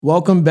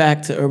Welcome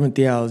back to Urban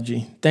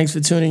Theology. Thanks for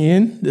tuning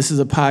in. This is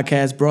a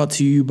podcast brought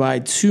to you by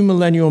two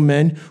millennial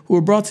men who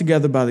were brought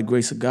together by the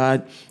grace of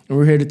God. And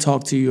we're here to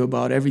talk to you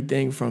about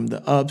everything from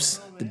the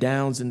ups, the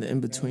downs, and the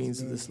in-betweens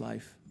of this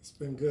life. It's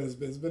been good.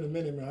 It's been a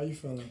minute, man. How you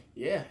feeling?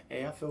 Yeah,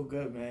 hey, I feel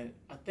good, man.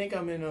 I think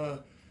I'm in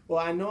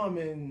I know I'm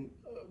in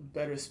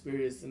better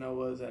spirits than I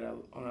was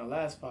on our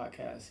last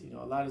podcast. You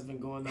know, a lot has been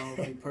going on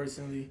with me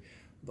personally,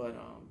 but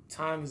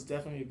time is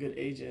definitely a good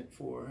agent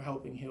for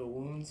helping heal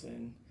wounds,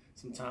 and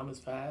some time has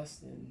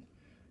passed, and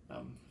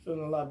I'm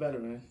feeling a lot better,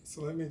 man.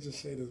 So let me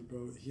just say this,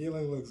 bro.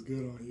 Healing looks good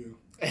on you.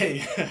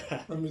 Hey,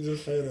 Let me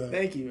just say that.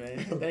 thank you, man.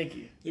 Thank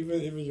you.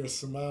 Even your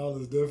smile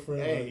is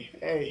different.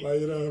 Hey. Like,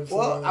 you know what I'm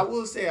Well, saying? I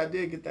will say I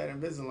did get that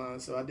Invisalign,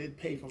 so I did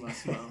pay for my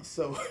smile.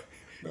 So,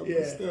 No, yeah.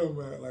 but still,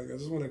 man. Like, I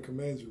just want to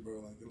commend you, bro.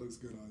 Like, it looks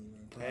good on you,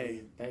 man. Proud of Hey,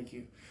 you. thank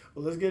you.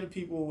 Well, let's give the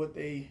people what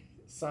they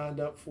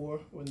signed up for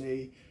when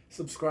they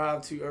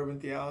subscribe to Urban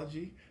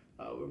Theology.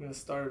 We're going to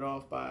start it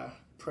off by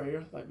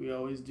prayer, like we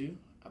always do.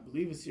 I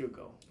believe it's your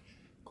goal.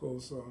 Cool.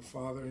 So,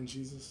 Father, in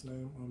Jesus'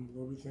 name,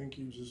 Lord, we thank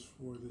you just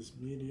for this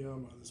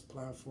medium, this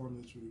platform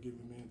that you have given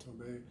me to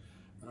obey.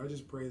 And I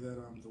just pray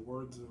that the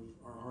words of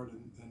our heart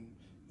and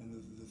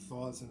the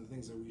thoughts and the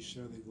things that we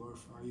share, they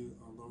glorify you.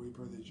 Lord, we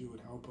pray that you would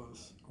help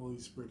us, Holy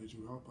Spirit, that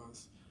you help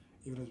us,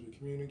 even as we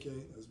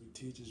communicate, as we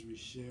teach, as we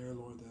share,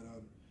 Lord,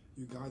 that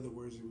you guide the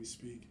words that we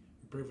speak.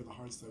 We pray for the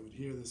hearts that would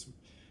hear this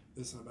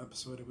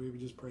episode, and we would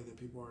just pray that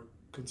people are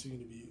continue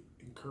to be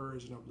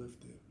encouraged and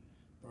uplifted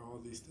by all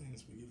these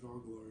things. We give you all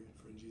glory.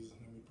 For in Jesus'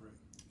 name we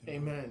pray.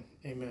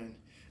 Amen.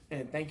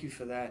 And thank you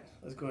for that.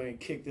 Let's go ahead and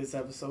kick this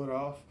episode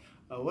off.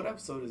 What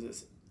episode is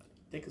this? I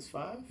think it's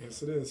 5?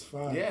 Yes, it is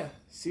 5. Yeah,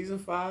 season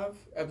 5,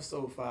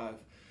 episode 5.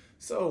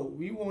 So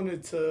we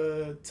wanted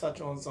to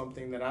touch on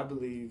something that I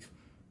believe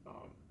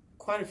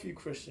quite a few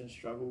Christians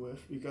struggle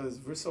with, because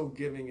we're so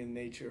giving in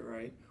nature,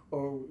 right?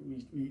 Or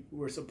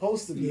we're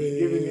supposed to be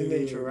giving in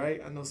nature,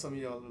 right? I know some of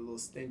y'all are a little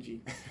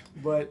stingy.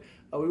 But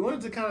we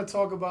wanted to kind of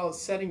talk about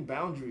setting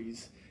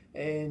boundaries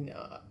and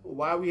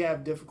why we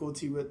have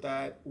difficulty with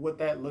that, what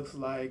that looks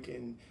like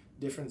in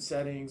different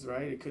settings,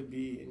 right? It could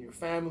be in your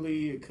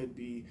family, it could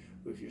be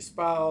with your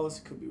spouse,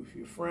 it could be with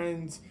your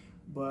friends.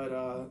 But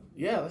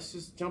let's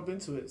just jump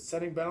into it.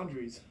 Setting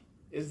boundaries.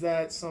 Is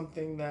that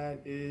something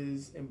that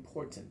is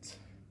important?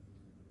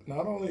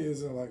 Not only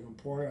is it like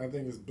important, I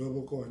think it's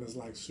biblical and it's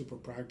like super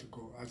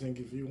practical. I think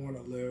if you want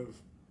to live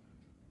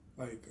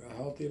like a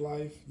healthy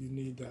life, you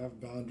need to have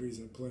boundaries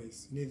in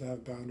place. You need to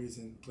have boundaries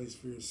in place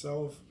for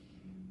yourself,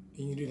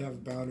 and you need to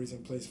have boundaries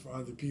in place for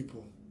other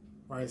people,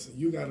 right? So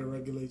you got to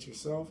regulate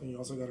yourself, and you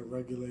also got to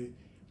regulate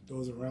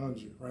those around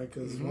you, right?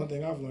 Because one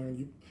thing I've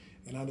learned,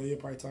 and I know you'll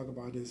probably talk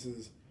about this,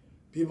 is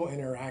people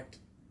interact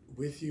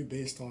with you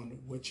based on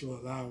what you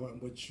allow and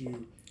what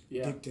you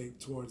dictate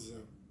towards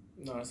them.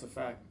 No, that's a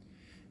fact.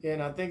 Yeah,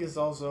 and I think it's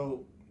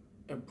also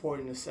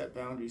important to set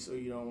boundaries so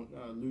you don't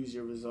lose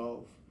your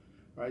resolve,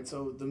 right?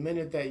 So the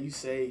minute that you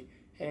say,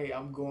 hey,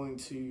 I'm going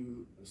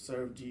to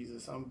serve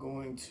Jesus, I'm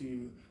going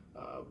to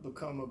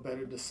become a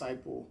better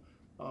disciple,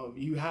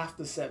 you have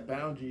to set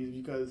boundaries,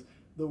 because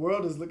the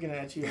world is looking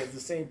at you as the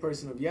same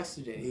person of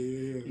yesterday,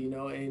 you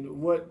know, and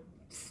what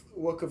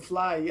could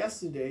fly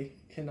yesterday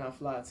cannot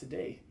fly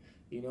today,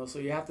 you know, so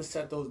you have to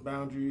set those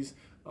boundaries.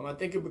 I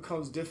think it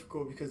becomes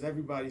difficult because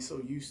everybody's so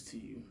used to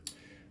you.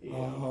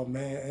 Oh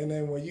man! And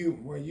then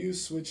when you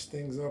switch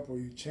things up or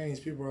you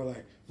change, people are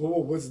like, "Whoa,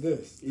 what's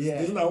this?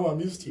 This is not what I'm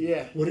used to.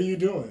 Yeah. What are you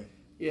doing?"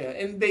 Yeah,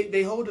 and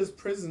they hold us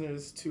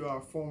prisoners to our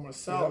former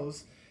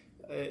selves,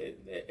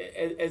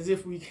 as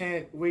if we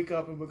can't wake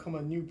up and become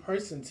a new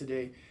person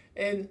today.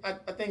 And I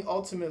think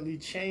ultimately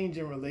change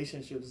in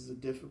relationships is a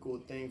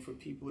difficult thing for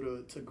people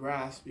to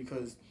grasp,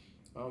 because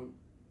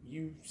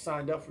you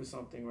signed up for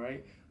something,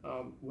 right?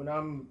 When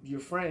I'm your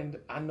friend,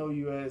 I know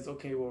you as,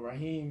 okay, well,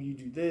 Raheem, you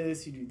do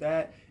this, you do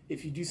that.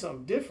 If you do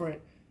something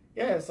different,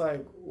 it's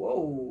like,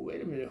 whoa,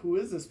 wait a minute, who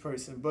is this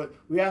person? But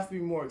we have to be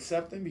more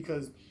accepting,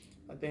 because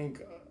I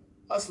think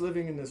us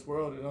living in this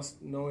world and us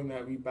knowing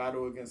that we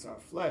battle against our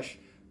flesh,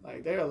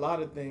 like there are a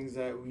lot of things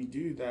that we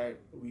do that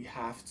we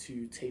have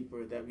to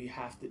taper, that we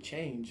have to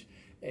change.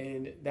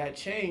 And that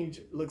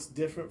change looks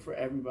different for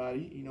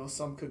everybody. You know,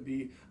 some could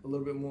be a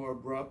little bit more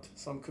abrupt,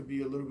 some could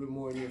be a little bit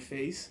more in your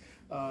face.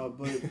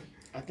 But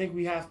I think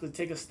we have to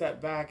take a step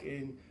back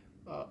and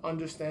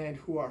understand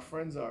who our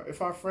friends are.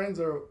 If our friends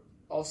are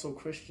also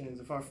Christians,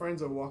 if our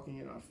friends are walking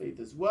in our faith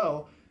as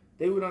well,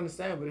 they would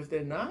understand. But if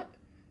they're not,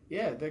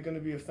 they're going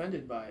to be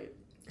offended by it.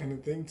 And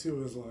the thing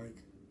too is like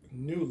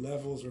new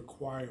levels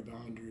require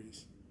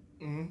boundaries.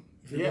 Mm-hmm.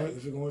 If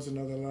you're going to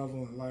another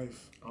level in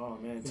life, oh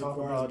man, talk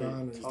about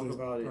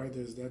it. Right,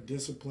 there's that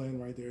discipline.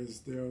 Right,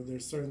 there's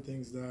certain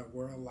things that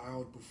were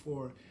allowed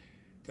before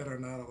that are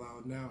not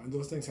allowed now, and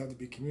those things have to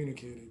be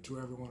communicated to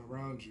everyone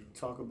around you.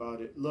 Talk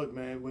about it. Look,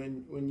 man,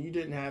 when you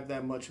didn't have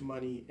that much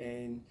money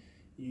and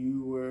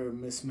you were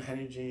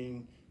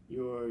mismanaging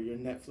your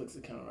Netflix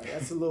account, right?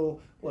 That's a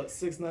little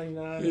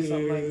 $6.99 or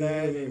something like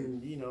that,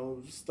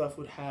 and stuff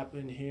would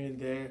happen here and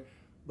there.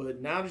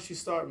 But now that you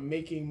start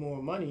making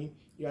more money,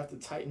 you have to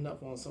tighten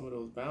up on some of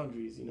those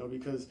boundaries,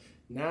 because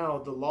now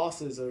the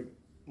losses are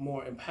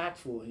more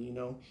impactful,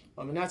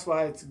 and that's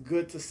why it's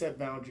good to set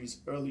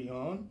boundaries early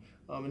on,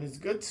 and it's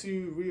good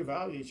to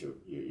reevaluate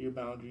your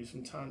boundaries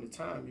from time to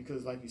time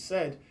because, like you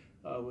said,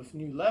 with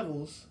new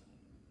levels,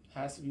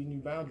 has to be new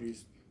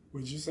boundaries.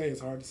 Would you say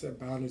it's hard to set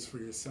boundaries for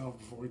yourself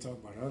before we talk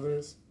about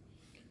others?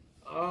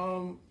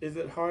 Is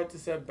it hard to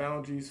set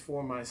boundaries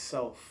for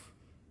myself?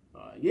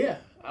 Yeah,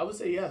 I would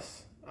say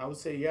yes. I would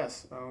say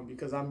yes,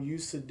 because I'm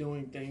used to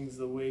doing things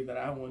the way that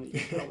I want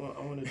to.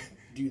 I want to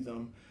do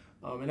them,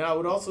 and I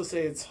would also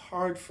say it's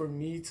hard for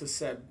me to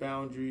set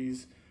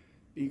boundaries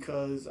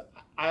because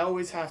I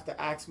always have to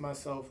ask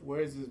myself,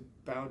 where is this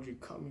boundary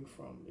coming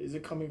from? Is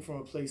it coming from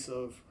a place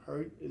of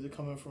hurt? Is it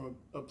coming from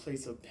a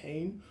place of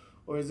pain,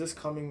 or is this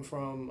coming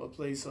from a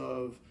place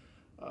of,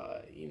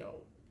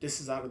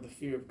 this is out of the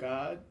fear of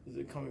God? Is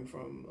it coming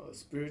from a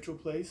spiritual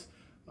place?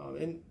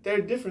 And there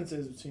are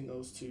differences between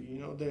those two.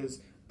 There's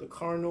the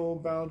carnal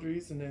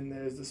boundaries and then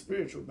there's the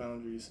spiritual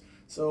boundaries.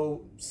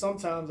 So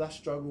sometimes I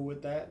struggle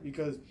with that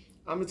because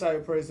I'm the type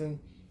of person,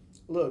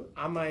 look,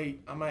 I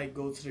might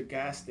go to the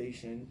gas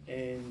station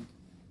and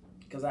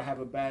because I have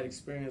a bad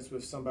experience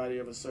with somebody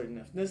of a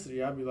certain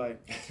ethnicity, I'll be like,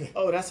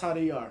 oh, that's how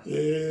they are.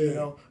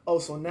 Yeah. Oh,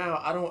 so now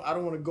I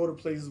don't want to go to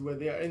places where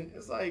they are. And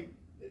it's like,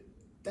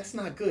 that's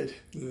not good.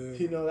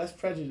 Yeah. That's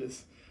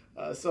prejudice.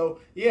 So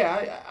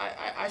yeah,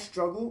 I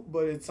struggle,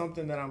 but it's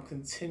something that I'm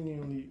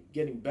continually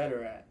getting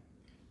better at.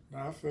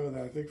 Now, I feel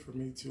that I think for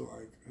me too,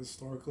 like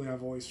historically,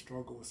 I've always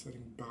struggled with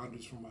setting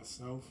boundaries for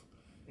myself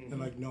and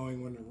like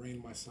knowing when to rein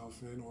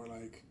myself in or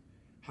like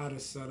how to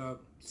set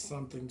up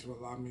something to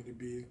allow me to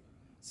be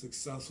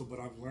successful. But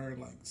I've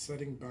learned like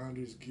setting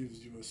boundaries gives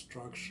you a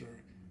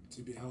structure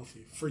to be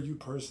healthy for you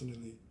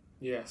personally.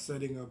 Yeah.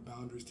 Setting up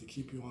boundaries to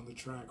keep you on the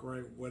track,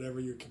 right? Whatever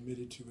you're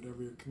committed to,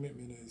 whatever your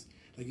commitment is.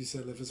 Like you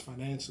said, if it's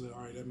financially,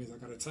 all right, that means I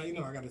got to tighten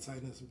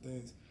up some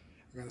things.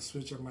 I got to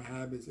switch up my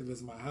habits. If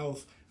it's my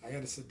health, I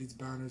got to set these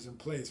boundaries in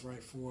place,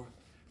 right, for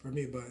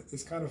me. But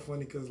it's kind of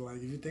funny because, like,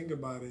 if you think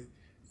about it,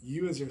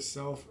 you as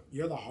yourself,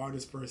 you're the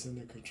hardest person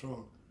to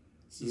control.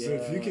 So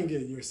if you can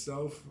get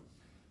yourself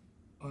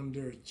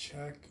under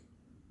check,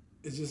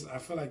 it's just, I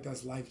feel like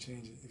that's life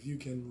changing. If you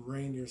can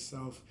rein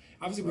yourself,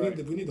 obviously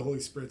we need the Holy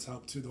Spirit's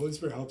help too. The Holy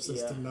Spirit helps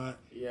us to not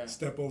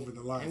step over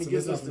the line. And He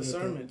gives us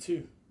discernment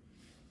too.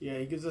 Yeah,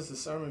 He gives us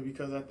discernment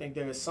because I think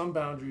there are some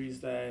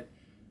boundaries that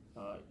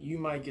you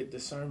might get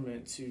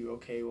discernment to.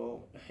 Okay,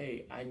 well,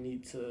 hey, I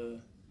need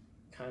to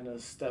kind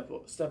of step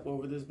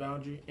over this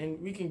boundary,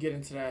 and we can get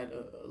into that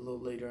a little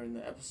later in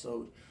the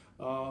episode.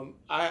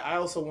 I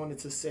also wanted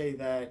to say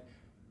that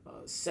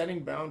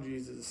setting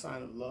boundaries is a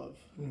sign of love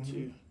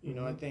too.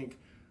 I think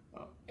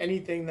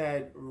anything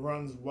that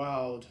runs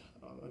wild,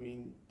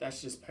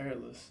 that's just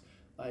perilous.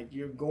 Like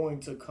you're going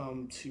to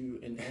come to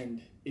an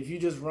end if you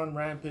just run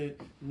rampant,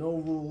 no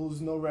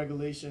rules, no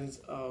regulations.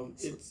 So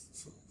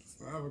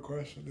I have a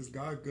question: is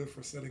God good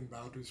for setting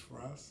boundaries for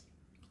us?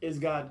 Is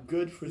God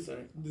good for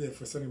setting? Yeah,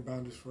 for setting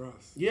boundaries for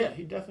us. Yeah,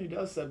 He definitely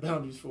does set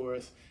boundaries for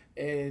us,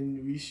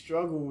 and we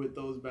struggle with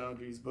those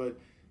boundaries, but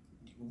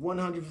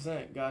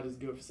 100% God is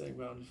good for setting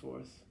boundaries for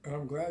us. And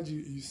I'm glad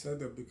you said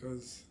that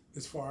because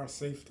it's for our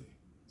safety.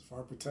 It's for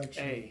our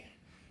protection. Hey,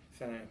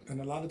 fam.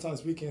 And a lot of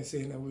times we can't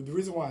see it. And the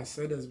reason why I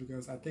say that is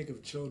because I think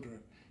of children.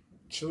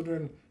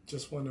 Children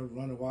just want to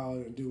run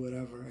wild and do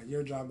whatever. And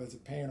your job as a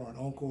parent or an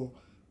uncle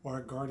or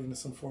a guardian in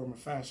some form or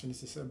fashion is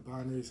to set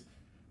boundaries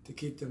to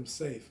keep them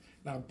safe.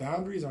 Now,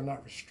 boundaries are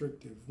not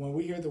restrictive. When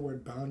we hear the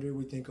word boundary,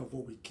 we think of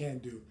what we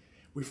can't do.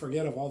 We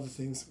forget of all the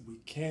things we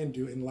can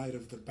do in light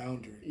of the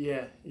boundary.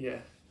 Yeah.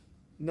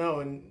 No,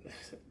 and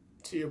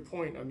to your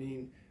point,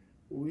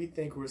 we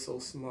think we're so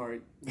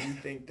smart. We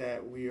think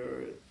that we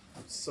are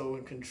so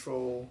in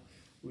control.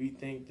 We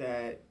think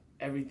that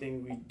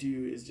everything we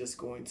do is just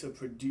going to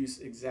produce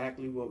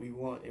exactly what we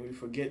want, and we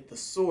forget the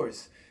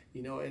source,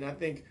 and I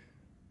think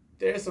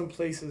there are some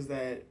places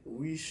that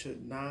we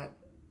should not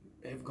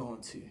have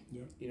gone to.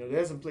 Yeah.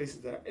 There's some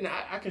places that, and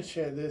I can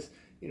share this.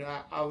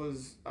 I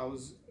was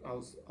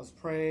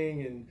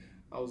praying, and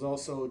I was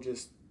also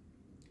just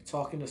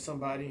talking to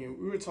somebody, and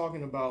we were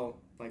talking about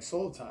like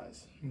soul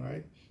ties,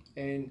 right?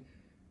 And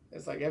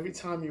it's like every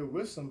time you're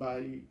with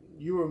somebody,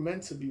 you were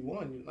meant to be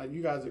one. Like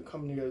you guys are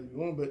coming together to be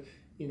one, but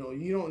you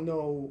don't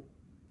know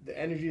the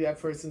energy that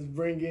person's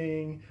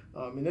bringing,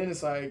 and then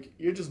it's like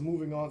you're just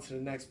moving on to the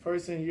next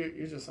person.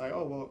 You're just like,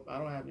 oh well, I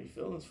don't have any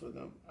feelings for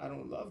them. I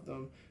don't love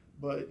them.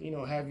 But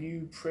have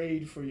you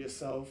prayed for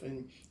yourself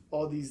and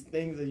all these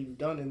things that you've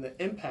done and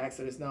the impacts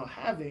that it's now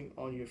having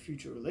on your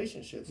future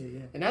relationships?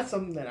 Yeah. And that's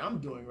something that I'm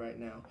doing right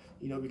now.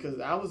 Because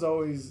I was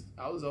always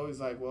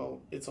like,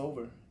 well, it's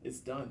over, it's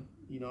done.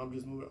 I'm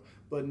just moving on.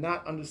 But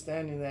not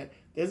understanding that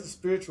there's a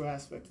spiritual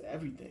aspect to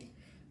everything.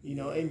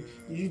 And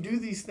you do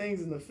these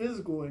things in the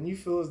physical and you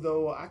feel as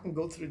though I can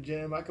go to the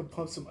gym, I could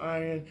pump some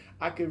iron,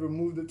 I could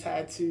remove the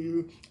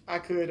tattoo, I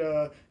could,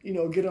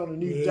 get on a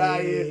new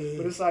diet.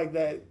 But it's like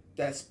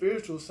that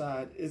spiritual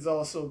side is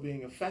also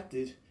being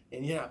affected,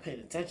 and you're not paying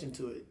attention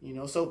to it, you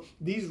know. So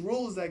these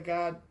rules that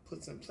God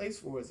puts in place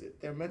for us,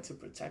 they're meant to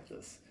protect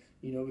us,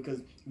 you know,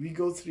 because we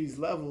go through these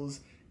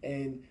levels,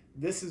 and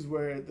this is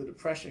where the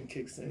depression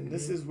kicks in.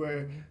 This is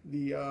where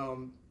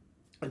the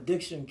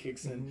addiction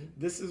kicks in.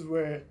 This is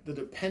where the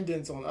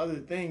dependence on other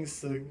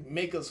things to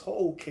make us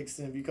whole kicks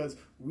in, because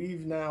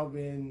we've now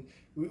been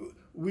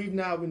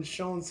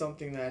shown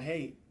something that,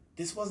 hey,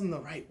 this wasn't the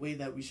right way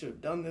that we should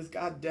have done this.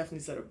 God definitely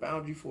set a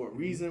boundary for a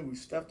reason. We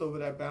stepped over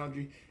that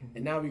boundary,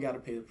 and now we got to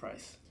pay the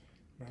price.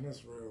 Man,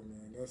 that's real,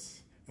 man.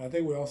 I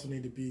think we also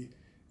need to be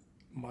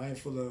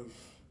mindful of,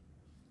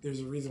 there's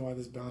a reason why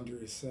this boundary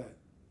is set.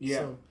 Yeah.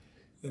 So,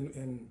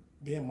 and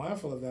being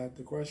mindful of that,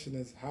 the question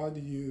is, how do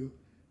you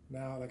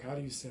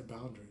set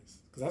boundaries?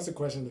 Because that's a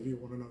question that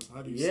people want to know, is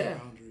how do you set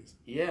boundaries?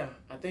 Yeah,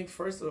 I think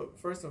first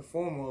and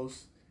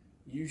foremost,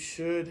 you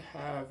should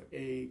have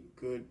a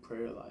good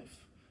prayer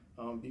life,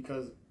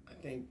 because I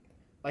think,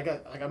 like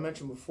I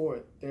mentioned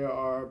before, there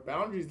are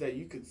boundaries that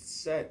you could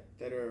set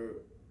that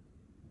are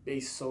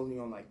based solely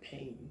on like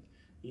pain.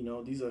 You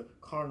know, these are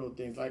carnal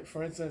things. Like,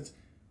 for instance,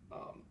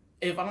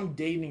 if I'm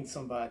dating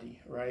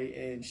somebody, right,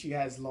 and she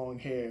has long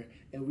hair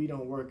and we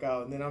don't work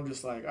out, and then I'm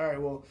just like, all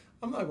right, well,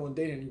 I'm not going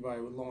to date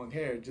anybody with long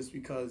hair just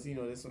because, you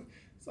know, this one.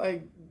 It's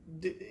like,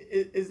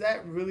 is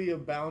that really a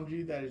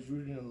boundary that is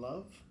rooted in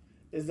love?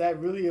 Is that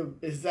really a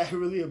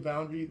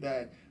boundary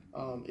that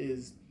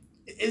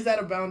is that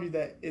a boundary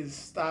that is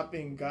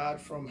stopping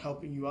God from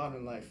helping you out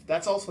in life?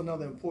 That's also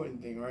another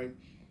important thing, right?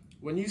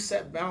 When you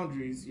set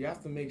boundaries, you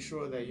have to make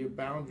sure that your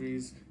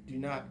boundaries do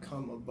not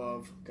come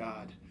above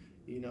God.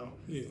 You know,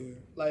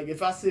 like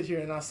if I sit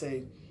here and I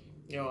say,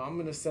 you know, I'm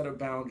gonna set a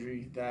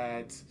boundary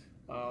that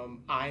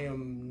I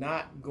am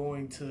not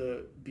going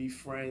to be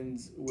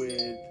friends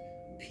with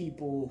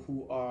people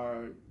who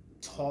are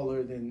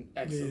taller than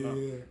X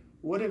amount.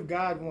 What if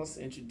God wants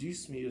to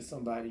introduce me to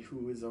somebody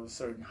who is of a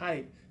certain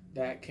height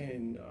that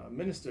can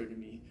minister to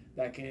me,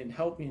 that can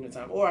help me in a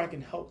time, or I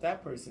can help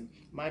that person?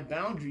 My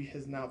boundary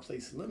has now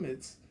placed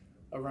limits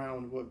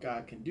around what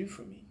God can do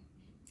for me,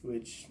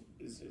 which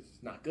is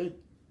not good.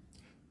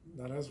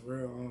 No, that's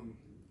real.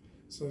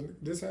 So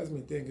this has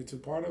me thinking too.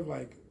 Part of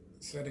like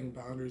setting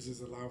boundaries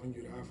is allowing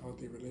you to have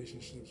healthy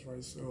relationships,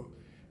 right? So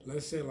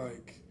let's say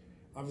like,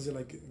 obviously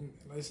like,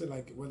 let's say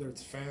like whether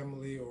it's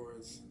family or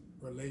it's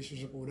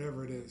relationship or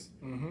whatever it is,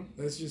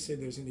 let's just say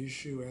there's an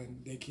issue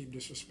and they keep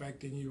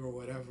disrespecting you or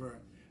whatever.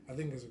 I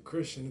think as a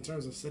Christian, in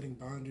terms of setting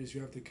boundaries,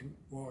 you have to,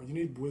 you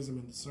need wisdom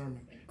and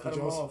discernment. Cut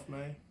them off,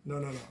 man.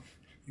 No.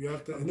 You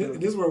have to, and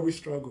this is where we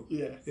struggle.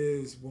 Yeah.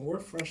 Is when we're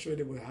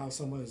frustrated with how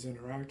someone is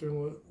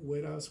interacting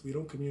with us, we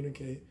don't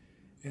communicate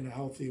in a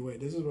healthy way.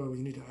 This is where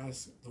we need to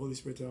ask the Holy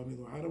Spirit to help me,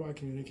 Lord, how do I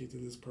communicate to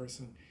this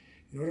person?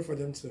 In order for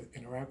them to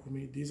interact with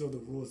me, these are the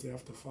rules they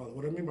have to follow.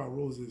 What I mean by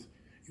rules is,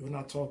 you will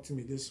not talk to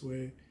me this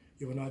way,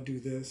 you will not do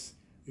this,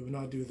 you will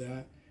not do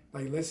that.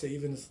 Like, let's say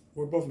even if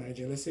we're both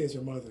Nigerian, let's say it's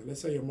your mother.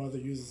 Let's say your mother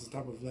uses this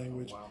type of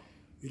language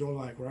you don't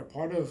like, right?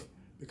 Part of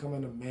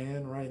becoming a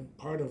man, right?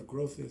 Part of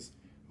growth is,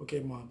 okay,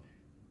 Mom,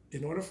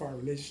 in order for our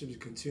relationship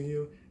to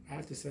continue, I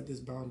have to set this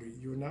boundary.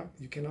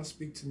 You cannot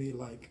speak to me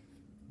like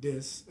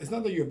this. It's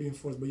not that you're being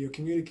forced, but you're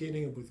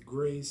communicating it with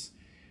grace,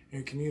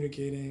 and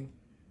communicating.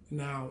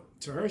 Now,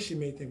 to her, she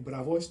may think, but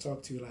I've always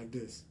talked to you like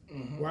this.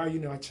 Why are you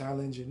not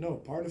challenging? No,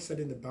 part of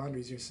setting the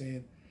boundaries, you're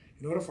saying,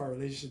 in order for our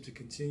relationship to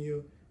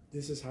continue,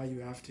 this is how you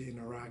have to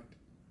interact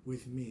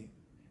with me.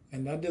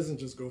 And that doesn't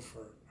just go for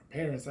our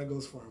parents, that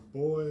goes for our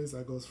boys,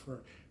 that goes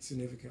for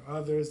significant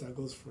others, that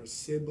goes for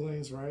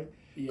siblings, right?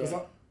 Because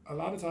a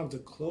lot of times the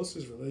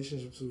closest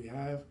relationships we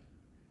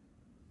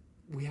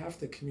have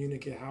to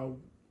communicate how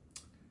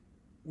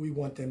we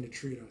want them to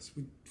treat us.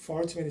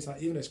 Far too many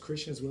times, even as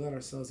Christians, we let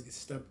ourselves get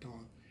stepped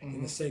on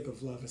in the sake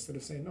of love, instead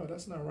of saying, no,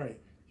 that's not right.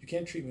 You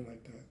can't treat me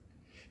like that.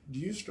 Do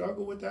you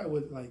struggle with that,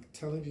 with like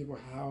telling people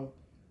how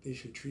they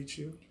should treat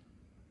you?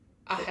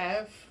 I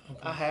have.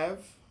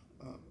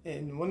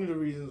 And one of the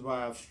reasons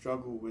why I've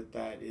struggled with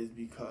that is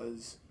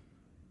because,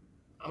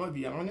 I'm going to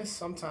be honest,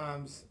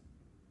 sometimes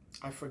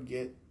I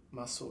forget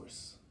my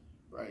source,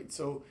 right?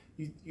 So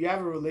you have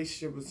a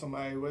relationship with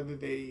somebody, whether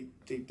they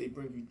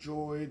bring you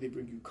joy, they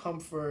bring you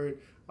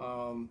comfort.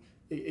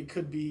 It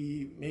could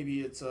be,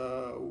 maybe it's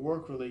a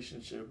work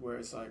relationship where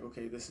it's like,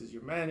 okay, this is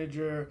your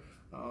manager,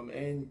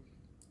 and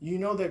you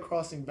know they're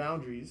crossing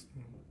boundaries,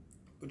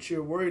 but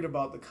you're worried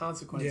about the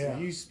consequences of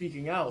you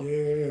speaking out,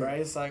 right?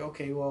 It's like,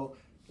 okay, well,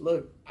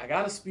 look, I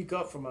got to speak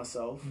up for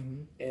myself,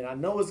 and I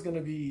know it's going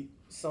to be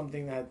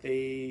something that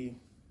they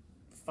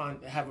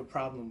have a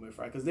problem with,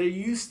 right? Because they're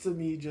used to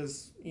me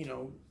just, you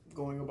know,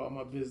 going about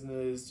my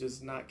business,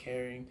 just not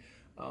caring.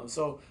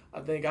 So I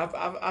think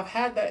I've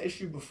had that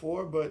issue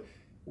before, but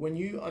when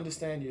you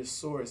understand your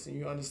source and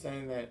you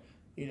understand that,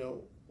 you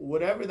know,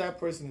 whatever that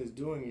person is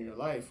doing in your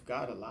life,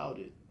 God allowed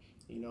it.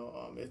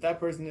 If that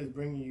person is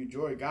bringing you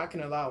joy, God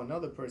can allow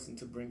another person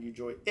to bring you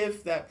joy.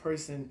 If that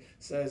person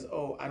says,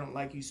 "Oh, I don't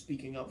like you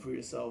speaking up for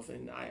yourself,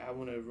 and I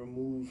want to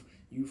remove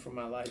you from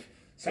my life,"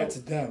 That's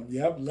so them.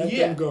 Yep. Let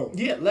yeah, them go.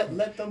 yeah,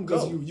 let them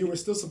Because go. you were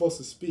still supposed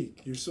to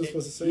speak. You're still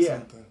supposed to say Yeah,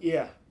 something.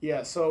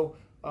 yeah. So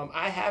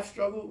I have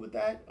struggled with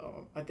that.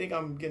 I think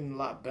I'm getting a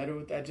lot better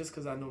with that just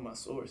because I know my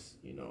source,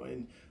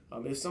 And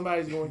if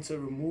somebody's going to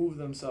remove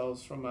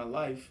themselves from my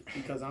life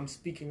because I'm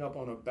speaking up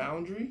on a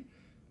boundary,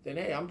 then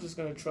hey, I'm just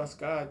going to trust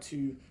God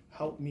to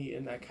help me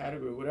in that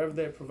category. Whatever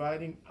they're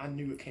providing, I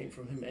knew it came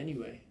from Him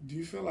anyway. Do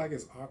you feel like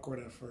it's awkward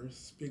at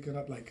first speaking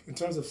up? Like in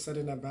terms of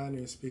setting that boundary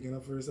and speaking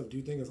up for yourself, do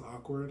you think it's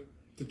awkward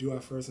to do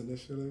at first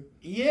initially?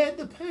 Yeah, it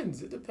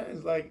depends. It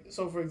depends. Like,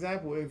 so for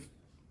example, if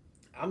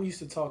I'm used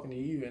to talking to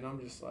you and I'm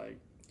just like,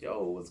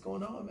 yo, what's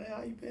going on, man?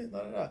 How you been?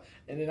 Da, da, da.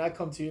 And then I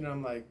come to you and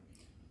I'm like,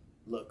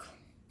 look,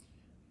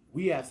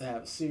 we have to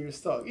have a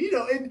serious talk.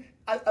 And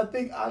I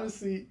think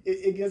honestly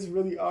it gets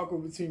really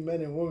awkward between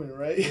men and women,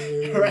 right?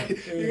 Yeah, right?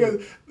 yeah.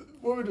 Because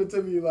women will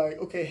tell me like,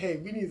 okay, hey,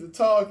 we need to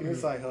talk, and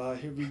it's like, oh,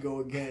 here we go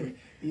again.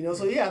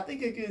 So yeah, I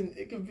think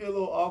it can be a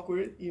little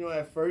awkward,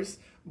 at first,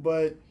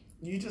 but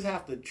you just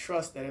have to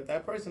trust that if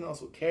that person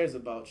also cares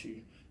about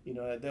you,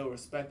 that they'll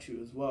respect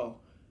you as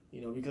well.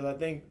 Because I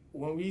think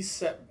when we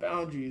set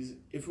boundaries,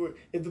 if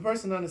the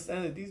person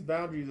understands that these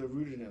boundaries are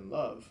rooted in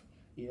love,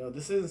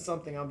 this isn't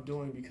something I'm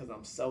doing because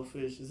I'm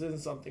selfish. This isn't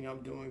something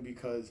I'm doing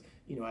because,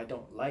 I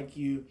don't like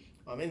you.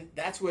 And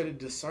that's where the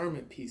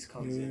discernment piece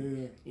comes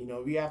in.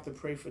 We have to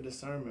pray for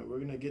discernment. We're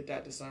going to get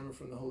that discernment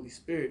from the Holy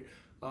Spirit.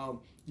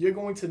 You're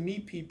going to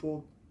meet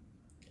people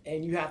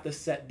and you have to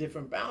set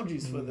different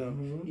boundaries for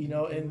them,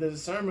 and the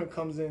discernment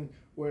comes in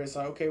where it's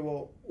like, okay,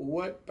 well,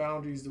 what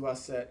boundaries do I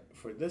set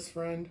for this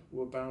friend?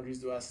 What boundaries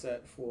do I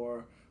set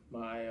for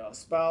my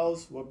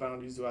spouse? What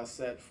boundaries do I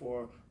set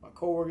for my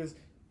coworkers?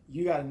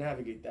 You got to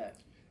navigate that.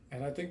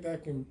 And I think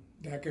that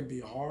can be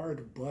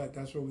hard, but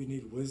that's where we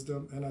need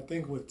wisdom. And I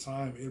think with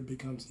time it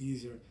becomes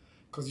easier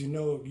because you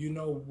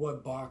know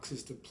what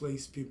boxes to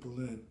place people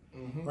in,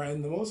 right?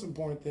 And the most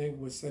important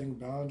thing with setting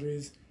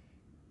boundaries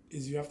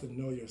is you have to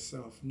know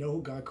yourself, know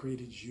who God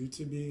created you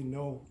to be,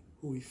 know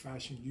who He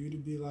fashioned you to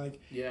be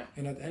like. Yeah.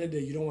 And at the end of the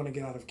day, you don't want to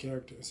get out of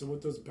character. So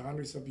what those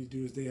boundaries help you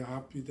do is they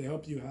help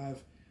you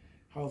have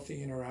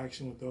healthy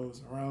interaction with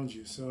those around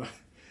you. So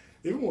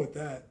even with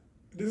that,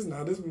 this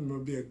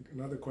would be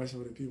another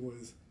question for the people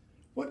is,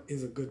 what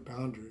is a good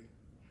boundary?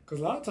 Because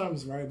a lot of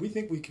times, right, we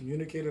think we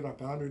communicated our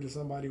boundary to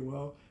somebody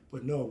well,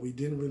 but no, we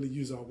didn't really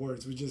use our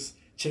words. We just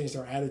changed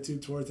our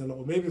attitude towards them.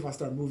 Or maybe if I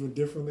start moving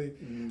differently,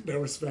 they'll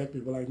respect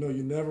me. But like, no,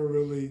 you never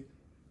really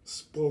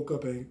spoke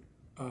up and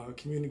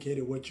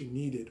communicated what you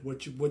needed,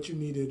 what you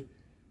needed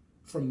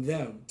from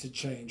them to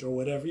change or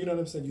whatever. You know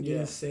what I'm saying? You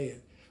didn't say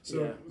it.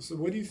 So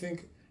what do you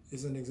think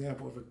is an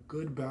example of a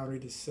good boundary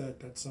to set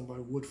that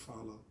somebody would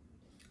follow?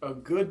 A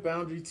good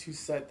boundary to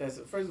set.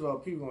 First of all,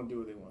 people gonna do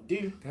what they want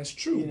to do. That's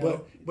true,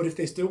 but if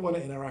they still want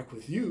to interact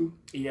with you,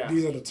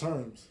 these are the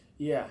terms.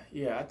 Yeah.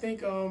 I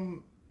think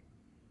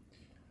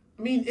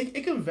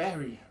it can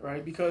vary,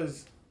 right?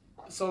 Because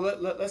so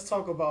let's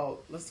talk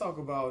about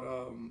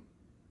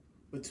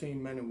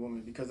between men and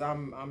women, because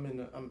I'm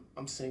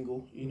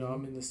single,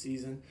 I'm in the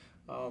season.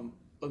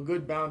 A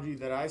good boundary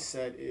that I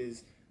set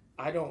is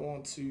I don't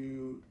want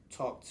to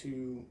talk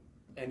to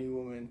any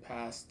woman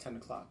past 10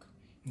 o'clock,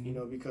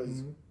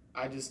 because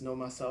I just know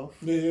myself.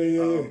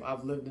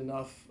 I've lived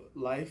enough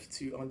life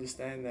to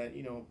understand that,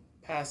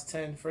 past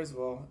 10, first of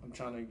all, I'm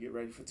trying to get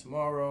ready for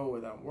tomorrow,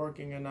 whether I'm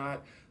working or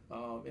not.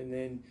 And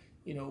then,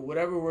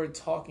 whatever we're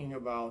talking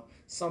about,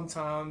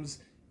 sometimes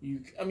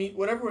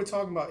whatever we're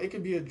talking about, it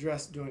could be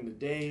addressed during the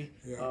day.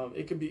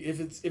 It could be, if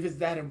it's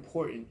that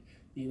important,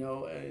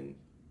 and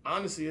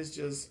honestly, it's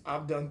just,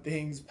 I've done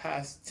things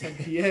past 10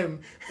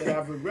 p.m. that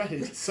I've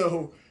regretted.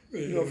 So,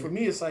 for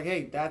me, it's like,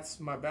 hey, that's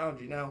my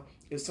boundary. Now,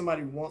 if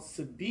somebody wants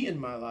to be in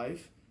my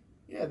life,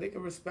 yeah, they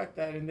could respect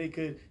that, and they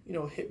could,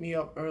 hit me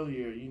up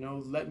earlier,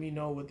 let me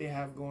know what they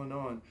have going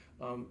on.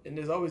 And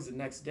there's always the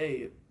next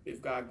day.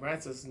 If God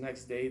grants us the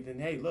next day, then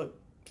hey, look,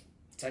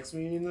 text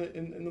me in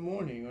the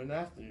morning or in the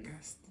afternoon.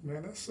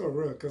 That's so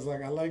real, because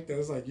like I like that.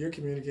 It's like you're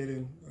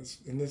communicating,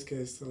 in this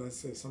case, to, let's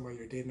say, somebody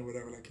you're dating or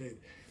whatever. Like, hey,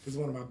 this is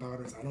one of my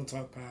boundaries. I don't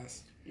talk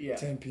past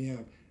 10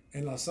 p.m.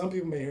 And like some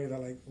people may hear that,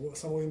 like,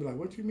 some women be like,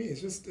 "What do you mean?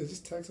 It's just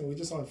texting. We're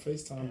just on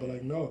FaceTime." But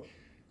like, no,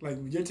 like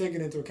you're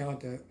taking into account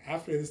that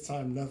after this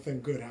time,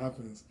 nothing good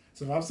happens.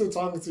 So if I'm still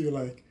talking to you,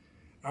 like,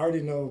 I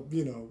already know,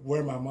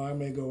 where my mind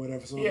may go,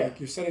 whatever. So like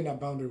you're setting that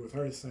boundary with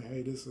her, saying,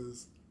 "Hey, this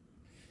is."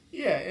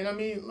 Yeah,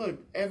 and look,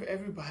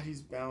 everybody's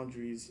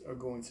boundaries are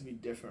going to be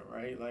different,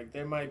 right? Like,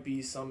 there might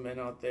be some men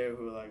out there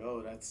who are like,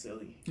 oh, that's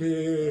silly. Yeah.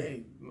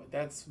 Hey,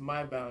 that's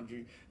my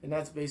boundary, and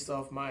that's based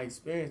off my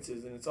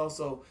experiences, and it's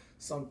also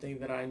something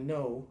that I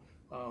know,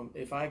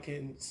 if I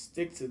can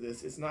stick to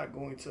this, it's not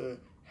going to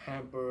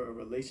hamper a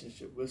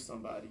relationship with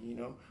somebody,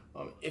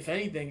 If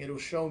anything, it'll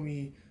show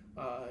me,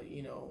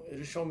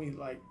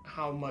 like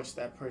how much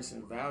that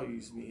person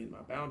values me and my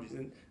boundaries,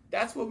 and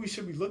that's what we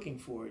should be looking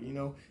for.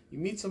 You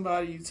meet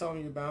somebody, you tell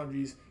them your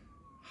boundaries.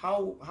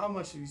 how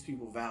much do these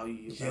people value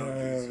your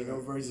boundaries,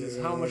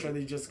 versus how much are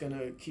they just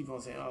gonna keep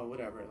on saying, oh,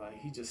 whatever, like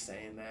he's just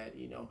saying that,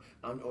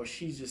 or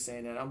she's just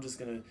saying that, I'm just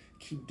gonna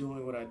keep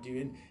doing what I do.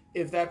 And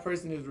if that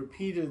person is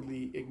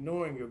repeatedly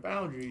ignoring your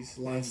boundaries,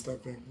 line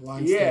stepping.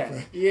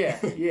 Yeah.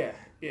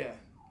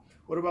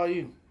 What about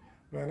you?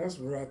 Man, that's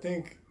real. I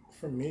think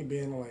for me,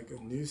 being like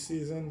a new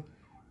season,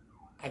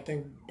 I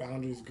think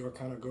boundaries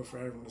kind of go for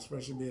everyone,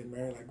 especially being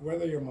married. Like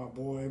whether you're my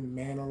boy,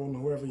 man, or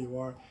woman, whoever you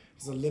are,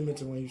 there's a limit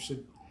to when you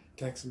should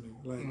text me.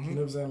 Like, you know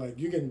what I'm saying? Like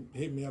you can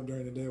hit me up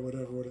during the day,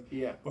 whatever.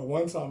 Yeah. But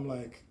once I'm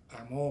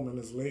home and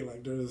it's late,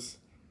 like there's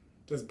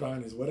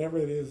boundaries. Whatever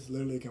it is,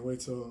 literally can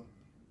wait till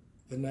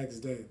the next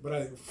day.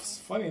 But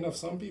funny enough,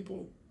 some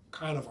people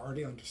kind of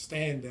already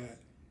understand that,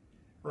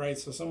 right?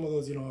 So some of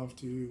those you don't have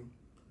to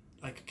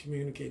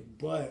communicate.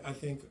 But I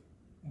think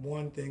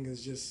one thing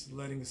is just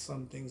letting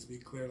some things be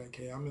clear, like,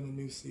 hey, I'm in a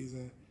new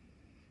season.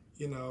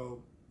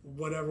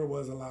 Whatever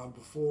was allowed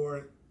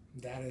before,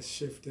 that has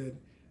shifted.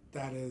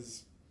 That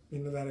has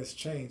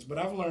changed. But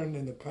I've learned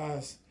in the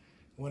past,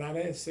 when I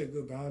didn't set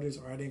good boundaries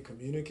or I didn't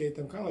communicate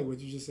them, kind of like what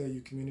you just said,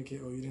 you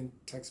communicate, or you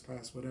didn't text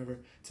past whatever,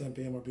 10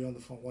 p.m. or be on the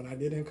phone. When I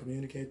didn't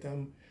communicate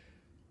them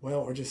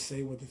well, or just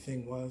say what the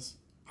thing was,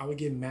 I would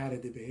get mad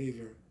at the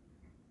behavior,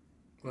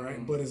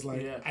 right? But it's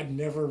like, I'd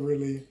never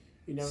really...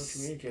 You never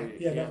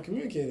communicated. Never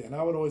communicated. And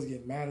I would always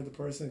get mad at the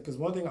person. Because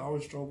one thing I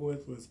always struggled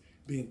with was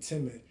being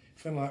timid.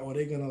 Feeling like, oh,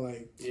 they're going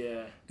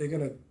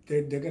to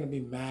they're going to be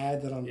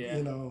mad that I'm,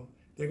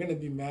 they're going to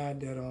be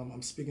mad that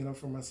I'm speaking up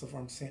for myself, or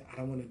I'm saying I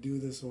don't want to do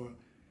this, or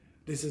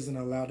this isn't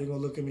allowed. They're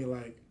going to look at me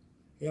like,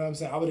 you know what I'm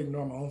saying? I would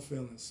ignore my own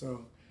feelings.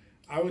 So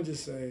I would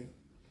just say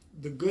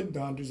the good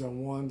boundaries are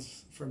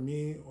ones, for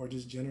me, or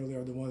just generally,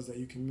 are the ones that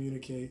you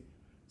communicate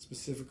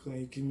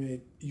specifically.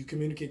 You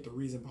communicate the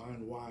reason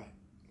behind why.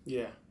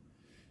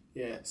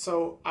 Yeah,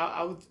 so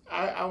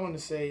I want to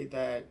say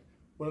that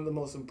one of the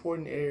most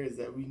important areas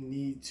that we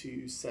need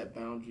to set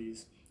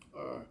boundaries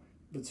are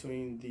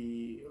between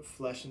the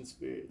flesh and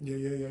spirit. Yeah.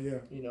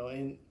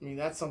 And I mean,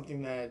 that's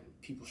something that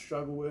people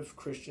struggle with,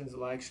 Christians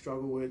alike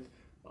struggle with.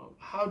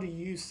 How do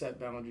you set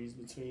boundaries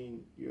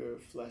between your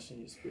flesh and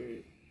your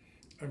spirit?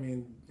 I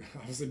mean,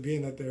 obviously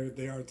being that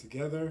they are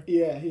together.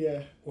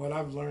 Yeah. What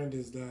I've learned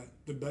is that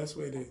the best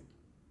way to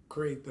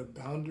create the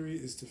boundary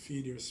is to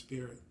feed your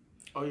spirit.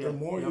 Oh, yeah. The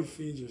more you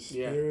feed your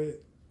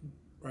spirit,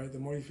 right? The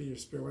more you feed your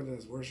spirit, whether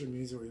it's worship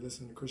music or you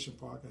listen to Christian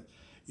podcast,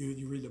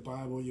 you read the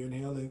Bible, you're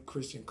inhaling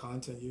Christian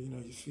content, you're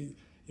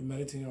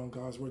meditating on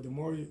God's word. The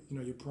more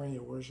you're praying,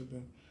 you're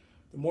worshiping.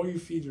 The more you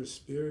feed your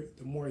spirit,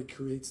 the more it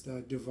creates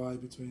that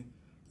divide between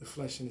the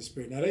flesh and the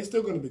spirit. Now they're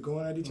still going to be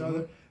going at each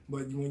other,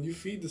 but when you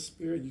feed the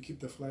spirit, you keep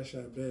the flesh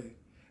at bay.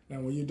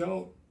 Now when you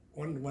don't,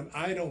 when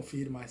I don't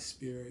feed my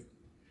spirit,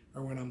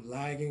 or when I'm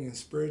lagging in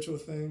spiritual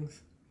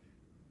things,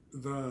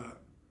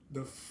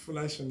 the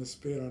flesh and the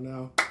spirit are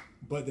now,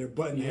 but they're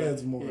butting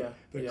heads more.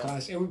 They're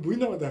clashing. And we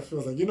know what that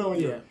feels like.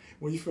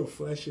 When you feel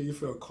fleshy, you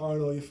feel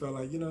carnal, you feel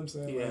like, you know what I'm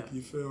saying? Yeah. Like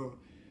you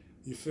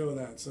feel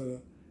that.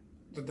 So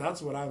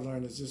that's what I've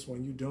learned, is just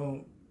when you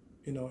don't,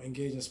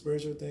 engage in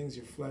spiritual things,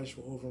 your flesh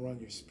will overrun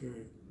your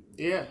spirit.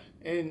 Yeah.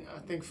 And I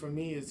think for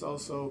me, it's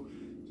also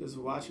just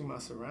watching my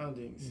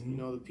surroundings,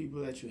 the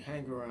people that you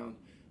hang around.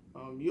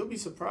 You'll be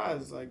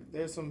surprised. Like,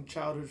 there's some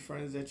childhood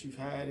friends that you've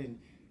had,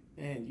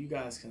 and you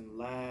guys can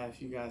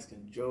laugh, you guys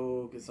can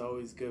joke, it's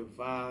always good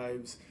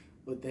vibes,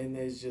 but then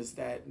there's just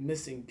that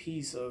missing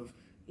piece of,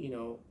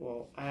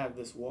 I have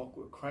this walk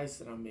with Christ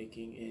that I'm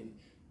making, and,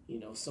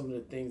 some of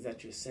the things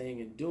that you're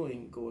saying and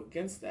doing go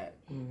against that.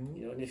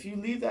 And if you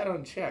leave that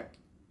unchecked,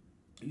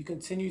 you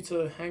continue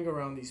to hang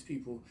around these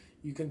people,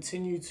 you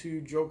continue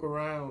to joke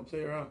around,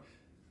 play around,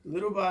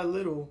 little by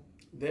little,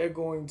 they're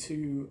going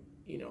to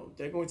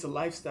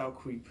lifestyle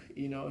creep,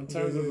 in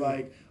terms of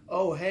like,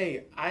 oh,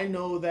 hey, I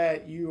know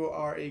that you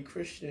are a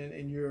Christian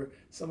and you're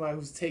somebody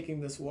who's taking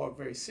this walk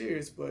very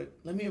serious, but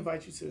let me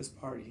invite you to this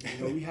party.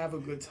 We have a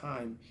good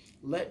time.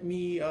 Let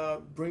me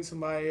bring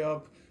somebody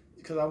up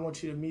because I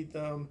want you to meet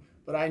them,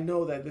 but I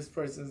know that this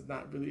person is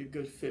not really a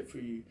good fit for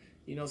you.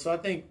 So I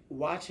think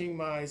watching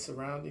my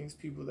surroundings,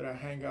 people that I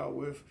hang out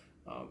with,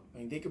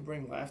 they could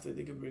bring laughter,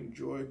 they could bring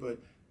joy, but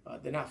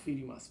they're not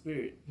feeding my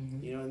spirit,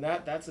 and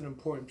that's an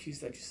important piece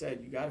that you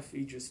said. You got to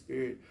feed your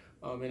spirit,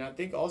 and I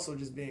think also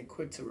just being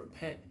quick to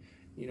repent.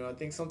 I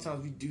think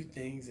sometimes we do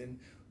things and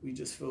we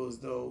just feel as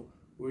though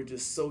we're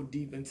just so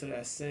deep into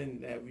that sin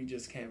that we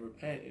just can't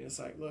repent. And it's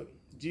like, look,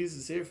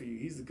 Jesus is here for you.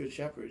 He's the good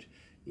shepherd,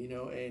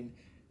 and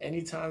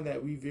anytime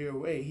that we veer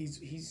away,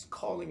 he's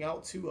calling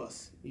out to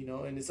us,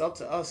 and it's up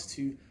to us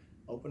to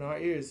open our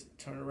ears,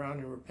 turn around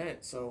and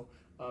repent. So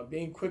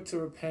being quick to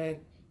repent,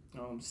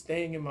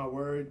 staying in my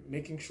word,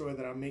 making sure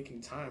that I'm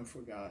making time for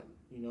God,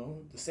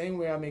 the same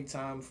way I make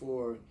time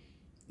for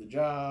the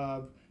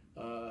job,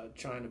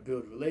 trying to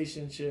build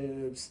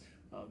relationships,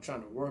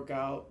 trying to work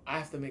out. I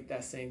have to make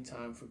that same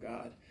time for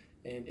God.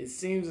 And it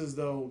seems as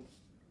though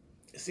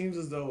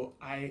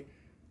I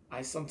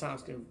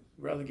sometimes can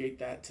relegate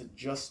that to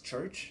just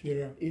church.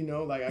 Yeah.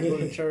 Like I go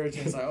to church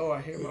and it's like, oh,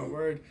 I hear my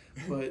word,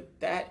 but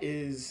that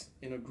is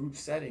in a group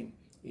setting.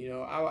 You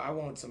know, I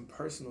want some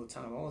personal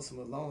time. I want some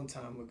alone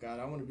time with God.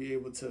 I want to be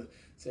able to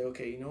say,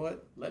 okay, you know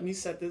what? Let me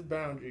set this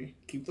boundary.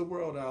 Keep the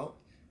world out.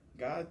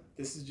 God,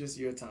 this is just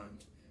your time.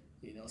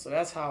 You know, so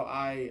that's how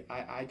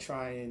I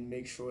try and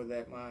make sure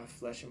that my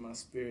flesh and my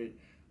spirit,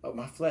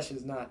 my flesh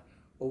is not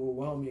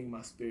overwhelming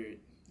my spirit.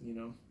 You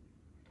know.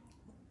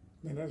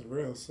 Man, that's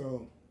real.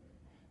 So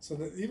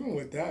that even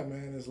with that,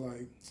 man, is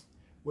like,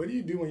 what do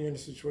you do when you're in a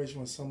situation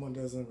when someone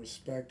doesn't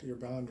respect your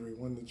boundary,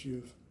 one that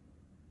you've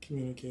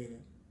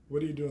communicated? What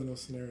do you do in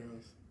those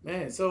scenarios?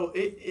 Man, so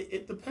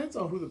it depends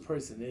on who the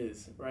person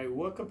is, right?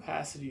 What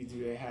capacity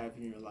do they have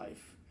in your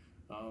life?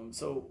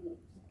 So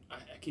I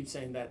keep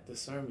saying that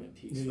discernment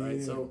piece, Yeah, right? yeah,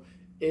 yeah. So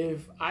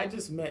if I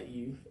just met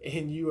you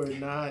and you are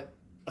not,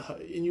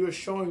 and you are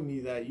showing me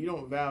that you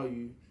don't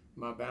value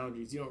my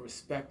boundaries, you don't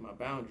respect my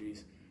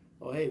boundaries,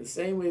 well, hey, the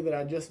same way that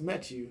I just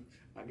met you,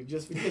 I could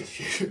just forget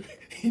you,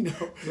 you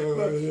know.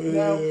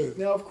 But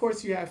now, of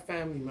course, you have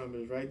family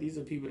members, right? These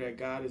are people that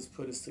God has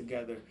put us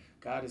together.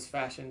 God has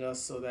fashioned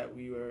us so that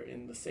we were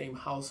in the same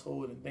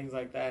household and things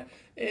like that.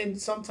 And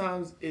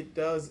sometimes it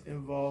does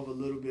involve a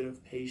little bit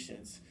of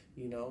patience.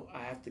 You know,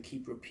 I have to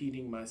keep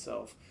repeating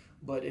myself.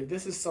 But if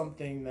this is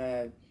something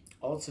that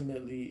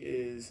ultimately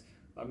is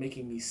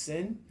making me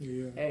sin,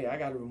 Yeah. hey, I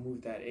got to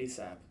remove that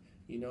ASAP.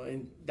 You know,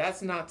 and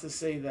that's not to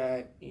say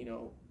that,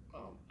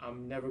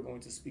 I'm never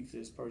going to speak to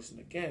this person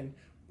again,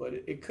 but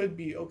it could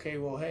be, okay,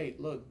 well, hey,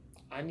 look,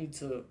 I need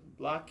to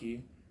block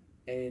you.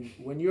 And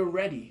when you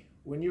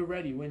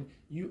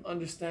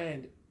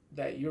understand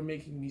that you're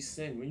making me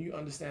sin, when you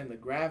understand the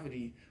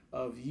gravity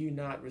of you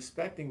not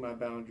respecting my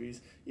boundaries,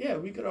 yeah,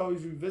 we could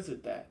always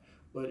revisit that.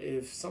 But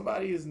if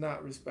somebody is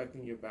not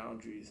respecting your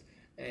boundaries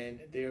and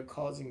they are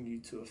causing you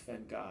to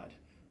offend God,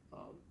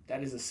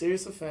 that is a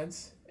serious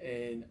offense,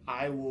 and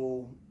I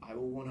will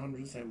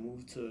 100%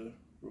 move to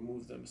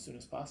remove them as soon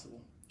as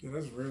possible. Yeah,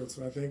 that's real.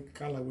 So I think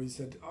kind of like what you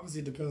said,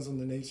 obviously it depends on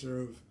the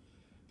nature of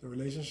the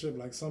relationship.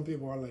 Like some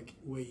people are like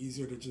way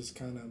easier to just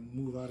kind of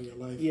move out of your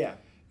life Yeah,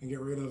 and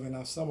get rid of, and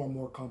now some are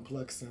more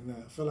complex than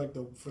that. I feel like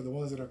for the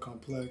ones that are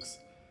complex,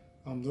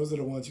 those are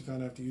the ones you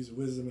kind of have to use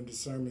wisdom and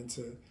discernment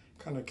to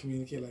kind of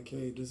communicate. Like,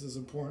 hey, this is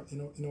important. You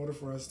know, in order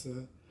for us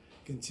to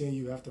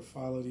continue, you have to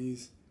follow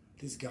these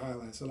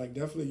guidelines. So like,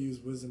 definitely use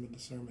wisdom and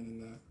discernment in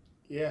that.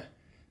 yeah.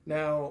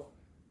 Now,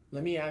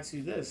 let me ask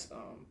you this: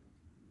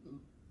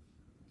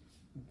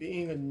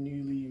 being a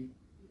newly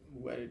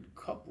wedded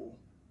couple,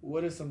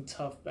 what are some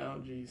tough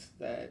boundaries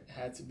that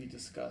had to be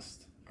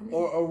discussed, I mean,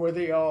 or were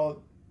they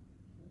all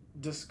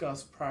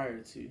discussed prior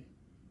to?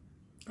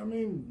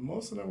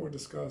 Most of them were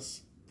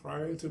discussed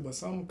prior to, but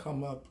some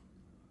come up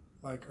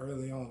like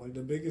early on. Like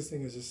the biggest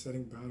thing is just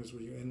setting boundaries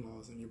with your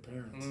in-laws and your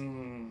parents.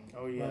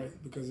 Oh yeah.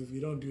 Right? Because if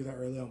you don't do that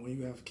early on, when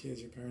you have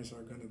kids, your parents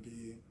are going to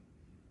be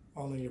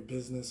all in your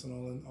business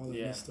and all of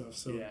Yeah. this stuff.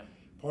 So Yeah.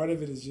 part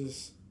of it is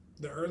just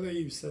the earlier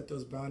you set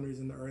those boundaries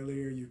and the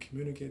earlier you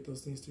communicate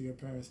those things to your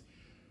parents,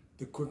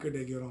 the quicker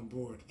they get on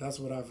board. That's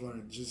what I've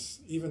learned.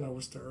 Just even though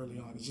we're still early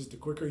on, it's just the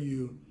quicker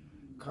you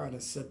kind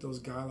of set those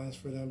guidelines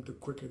for them, the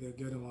quicker they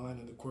get in line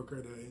and the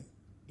quicker they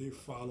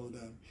follow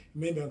them. It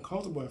may be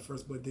uncomfortable at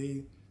first, but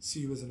they see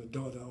you as an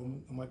adult. Oh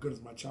my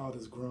goodness, my child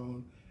is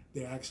grown.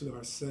 They actually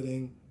are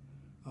setting.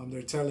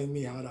 They're telling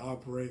me how to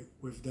operate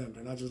with them.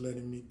 They're not just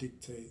letting me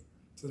dictate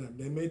to them.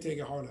 They may take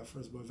it hard at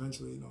first, but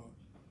eventually,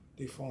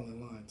 they fall in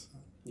line. So.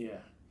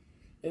 Yeah.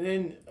 And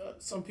then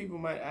some people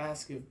might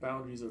ask if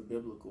boundaries are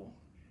biblical.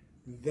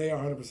 They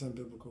are 100%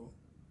 biblical.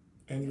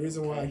 And the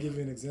reason why I give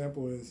you an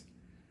example is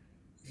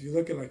if you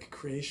look at like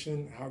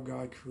creation, how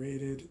God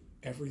created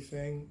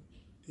everything,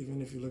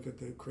 even if you look at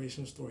the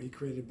creation story, he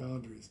created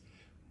boundaries.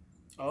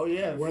 Oh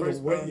yeah, where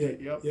first the boundary.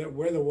 Yep.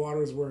 Where the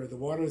waters were. The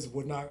waters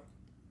would not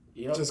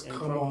just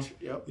come on.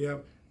 Yep.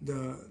 Yep.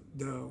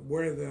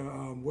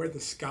 Where the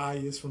sky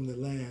is from the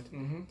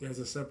land, there's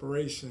a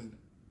separation.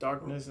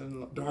 Darkness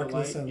and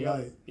light.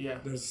 Light. Yeah.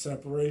 There's a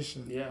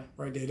separation. Yeah.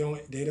 Right. They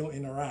don't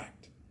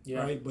interact. Yeah.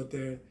 Right. But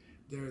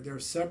they're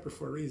separate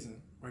for a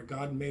reason. Right.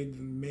 God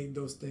made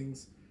those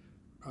things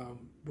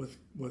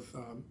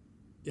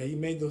he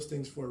made those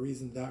things for a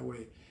reason that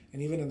way.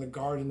 And even in the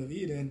Garden of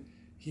Eden,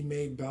 he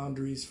made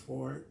boundaries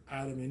for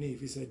Adam and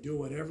Eve. He said, do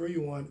whatever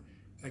you want,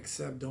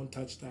 except don't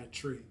touch that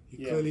tree. He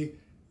clearly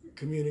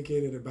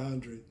communicated a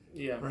boundary.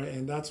 Yeah. Right.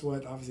 And that's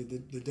what obviously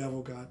the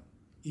devil got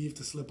Eve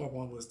to slip up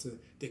on, was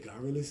did God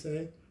really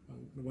say?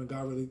 When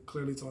God really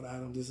clearly told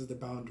Adam, this is the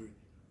boundary.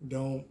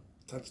 Don't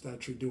touch that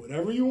tree. Do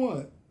whatever you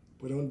want,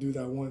 but don't do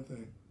that one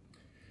thing.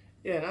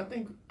 Yeah, and I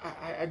think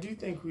I do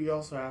think we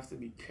also have to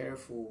be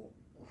careful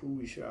who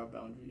we share our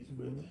boundaries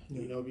with.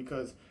 Yeah.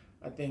 Because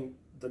I think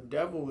the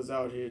devil is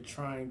out here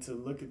trying to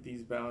look at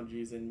these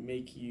boundaries and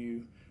make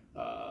you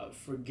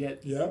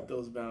forget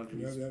those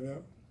boundaries.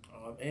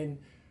 And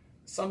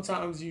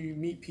sometimes you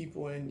meet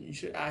people and you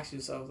should ask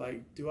yourself,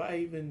 like, do I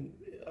even,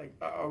 like,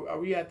 are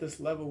we at this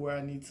level where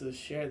I need to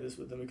share this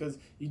with them? Because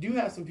you do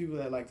have some people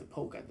that like to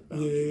poke at the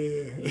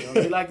boundary. Yeah.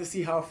 They like to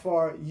see how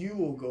far you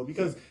will go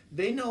because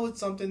they know it's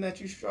something that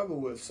you struggle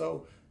with.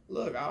 So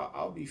look,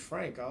 I'll be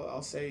frank.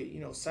 I'll say,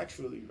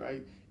 sexually,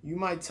 right? you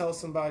might tell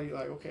somebody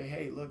like, okay,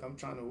 hey, look, I'm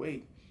trying to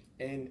wait.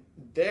 And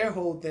their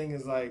whole thing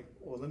is like,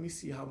 well, let me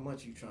see how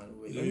much you're trying to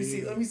wait.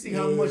 Let me see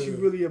how much you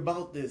really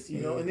about this,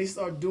 you know. And they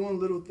start doing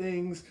little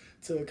things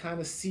to kind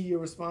of see your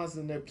response,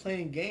 and they're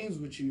playing games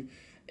with you.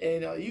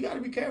 And you got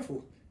to be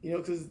careful, you know,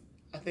 because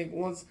I think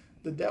once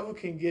the devil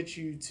can get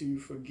you to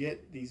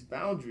forget these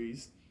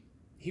boundaries,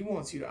 he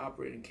wants you to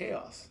operate in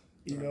chaos,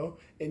 you know.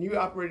 And you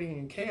operating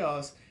in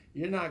chaos,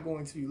 you're not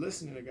going to be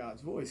listening to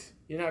God's voice.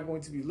 You're not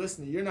going to be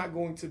listening. You're not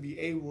going to be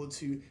able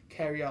to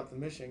carry out the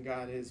mission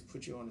God has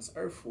put you on this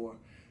earth for.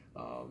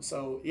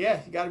 So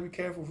yeah, you got to be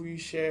careful who you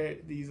share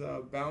these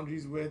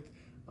boundaries with.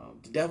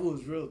 The devil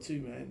is real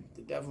too, man.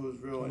 The devil is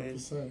real,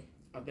 100%. and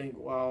I think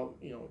while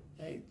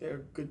hey, there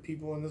are good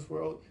people in this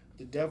world,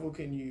 the devil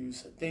can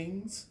use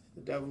things.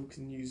 The devil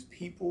can use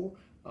people,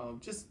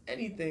 just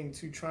anything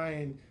to try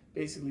and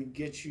basically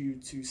get you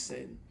to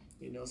sin.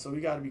 You know, so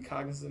we got to be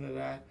cognizant of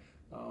that.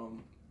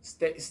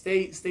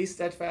 Stay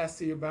steadfast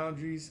to your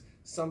boundaries.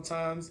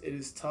 Sometimes it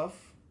is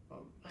tough.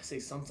 I say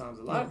sometimes.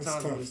 A lot of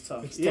times it is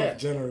tough. It's tough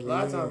generally. A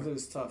lot of times it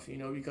is tough. You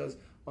know, because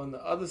on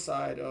the other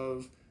side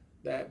of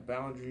that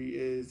boundary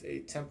is a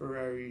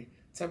temporary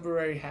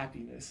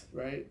happiness,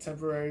 right?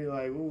 Temporary,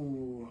 like,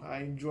 ooh, I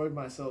enjoyed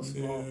myself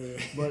small.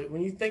 But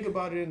when you think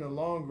about it in the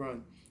long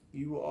run,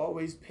 you will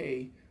always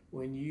pay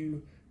when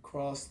you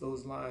cross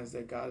those lines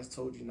that God has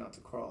told you not to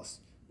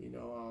cross. You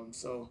know,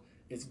 so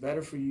it's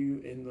better for you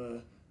in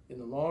the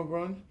long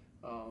run.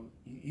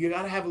 You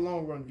got to have a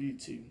long run view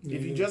too.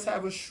 If you just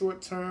have a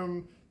short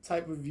term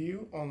type of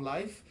view on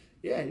life,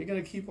 yeah, you're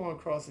gonna keep on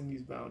crossing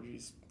these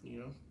boundaries. You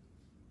know.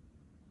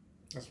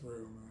 That's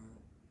real,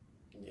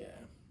 man. Yeah.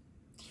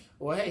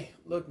 Well, hey,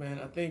 look, man.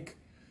 I think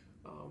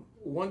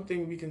one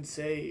thing we can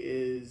say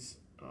is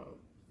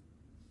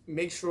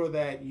make sure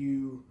that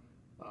you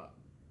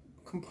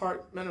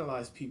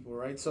compartmentalize people,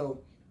 right?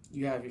 So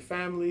you have your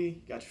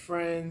family, you got your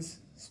friends,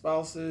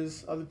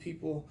 spouses, other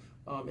people,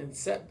 and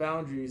set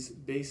boundaries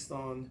based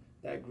on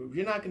that group.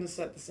 You're not going to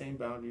set the same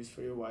boundaries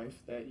for your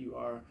wife that you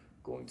are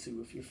going to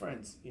with your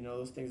friends. You know,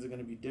 those things are going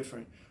to be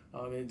different.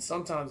 And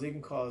sometimes they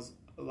can cause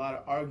a lot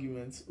of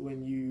arguments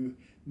when you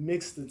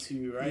mix the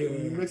two, right?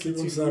 When you mix keep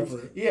the two them groups,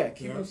 separate.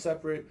 keep them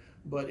separate.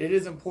 But it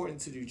is important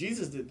to do.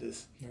 Jesus did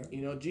this. Yeah.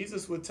 You know,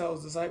 Jesus would tell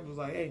his disciples,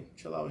 like, hey,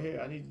 chill out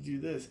here. I need to do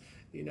this.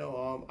 You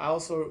know, I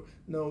also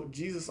know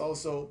Jesus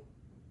also,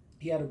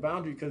 he had a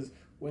boundary because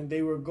when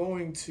they were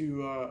going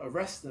to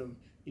arrest him,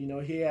 you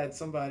know, he had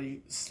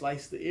somebody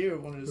slice the ear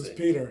of one of his. It was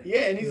Peter.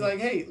 Yeah, and he's like,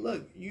 hey,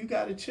 look, you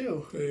got to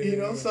chill. You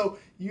know, so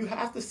you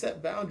have to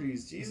set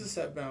boundaries. Jesus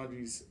set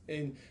boundaries.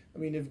 And, I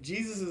mean, if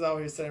Jesus is out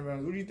here setting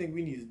boundaries, what do you think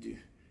we need to do?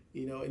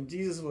 You know, and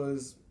Jesus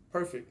was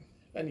perfect,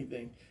 if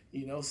anything.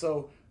 You know,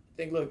 so I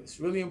think, look, it's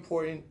really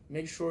important.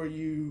 Make sure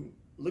you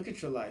look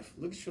at your life.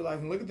 Look at your life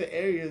and look at the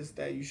areas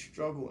that you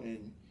struggle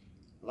in.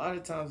 A lot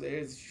of times the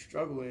areas that you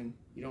struggle in,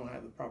 you don't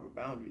have the proper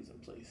boundaries in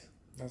place.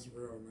 That's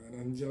real, man.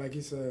 And like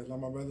you said, like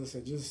my brother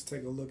said, just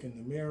take a look in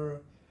the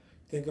mirror.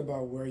 Think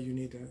about where you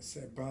need to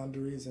set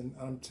boundaries. And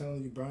I'm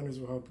telling you, boundaries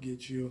will help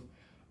get you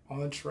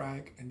on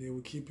track, and they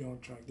will keep you on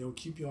track. They will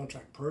keep you on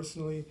track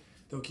personally.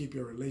 They'll keep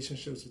your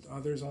relationships with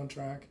others on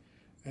track.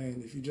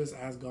 And if you just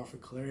ask God for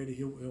clarity,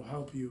 He'll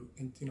help you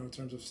in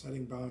terms of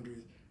setting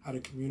boundaries, how to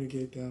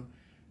communicate them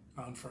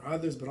for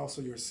others, but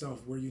also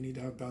yourself, where you need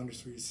to have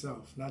boundaries for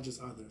yourself, not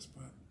just others.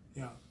 But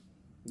yeah.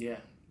 Yeah,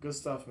 good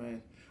stuff,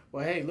 man.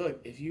 Well, hey, look,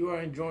 if you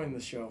are enjoying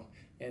the show,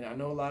 and I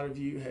know a lot of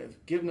you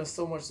have given us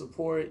so much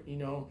support, you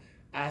know,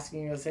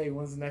 asking us, hey,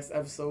 when's the next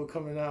episode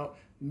coming out?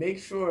 Make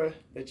sure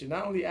that you're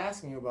not only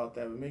asking about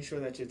that, but make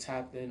sure that you're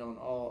tapped in on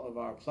all of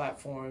our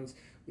platforms.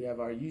 We have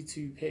our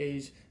YouTube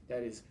page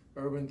that is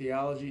Urban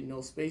Theology,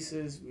 no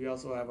spaces. We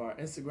also have our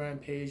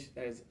Instagram page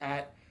that is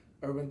at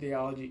Urban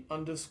Theology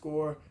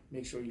 _.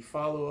 Make sure you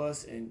follow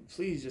us, and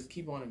please just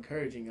keep on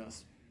encouraging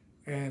us.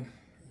 And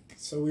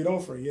so we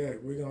don't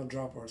forget, we're going to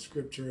drop our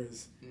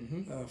scriptures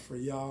for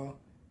y'all,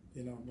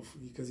 you know,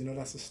 because, you know,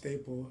 that's a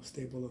staple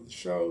of the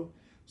show.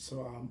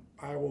 So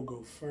I will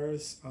go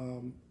first.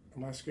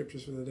 My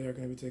scriptures for the day are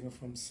going to be taken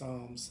from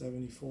Psalm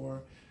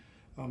 74,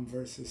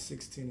 verses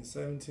 16 and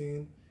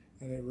 17.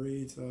 And it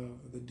reads,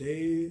 the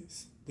day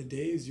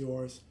is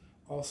yours,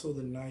 also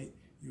the night.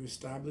 You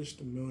established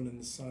the moon and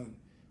the sun.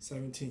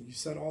 17, you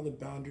set all the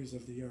boundaries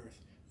of the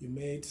earth. You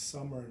made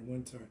summer and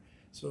winter.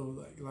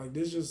 So like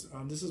this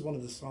is one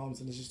of the Psalms,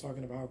 and it's just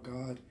talking about how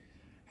God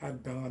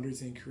had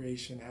boundaries in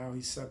creation, how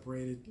he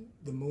separated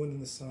the moon and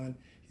the sun,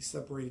 he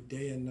separated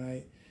day and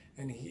night,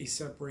 and he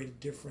separated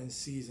different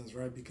seasons,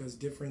 right? Because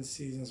different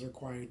seasons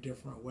require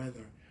different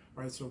weather,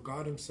 right? So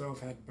God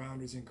himself had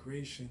boundaries in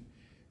creation.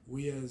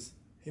 We as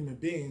human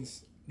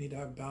beings need to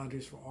have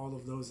boundaries for all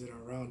of those that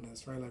are around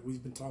us, right? Like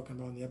we've been talking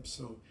about in the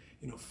episode,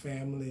 you know,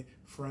 family,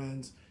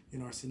 friends, you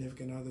know, our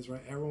significant others,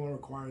 right? Everyone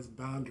requires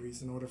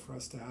boundaries in order for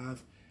us to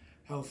have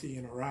healthy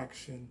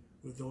interaction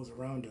with those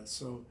around us.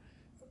 So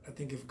I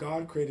think if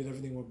God created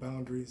everything with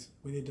boundaries,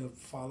 we need to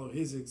follow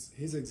his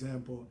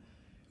example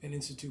and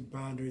institute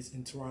boundaries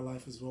into our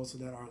life as well, so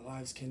that our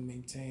lives can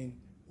maintain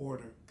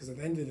order. Because at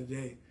the end of the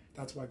day,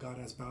 that's why God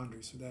has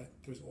boundaries, so that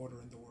there's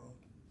order in the world.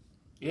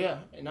 Yeah,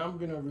 and I'm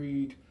going to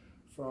read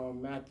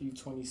from Matthew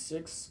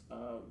 26,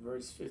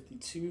 verse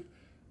 52.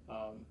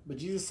 But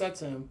Jesus said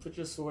to him, "Put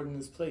your sword in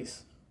its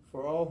place,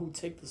 for all who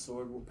take the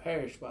sword will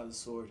perish by the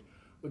sword.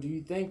 Or do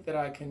you think that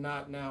I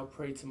cannot now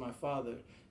pray to my Father,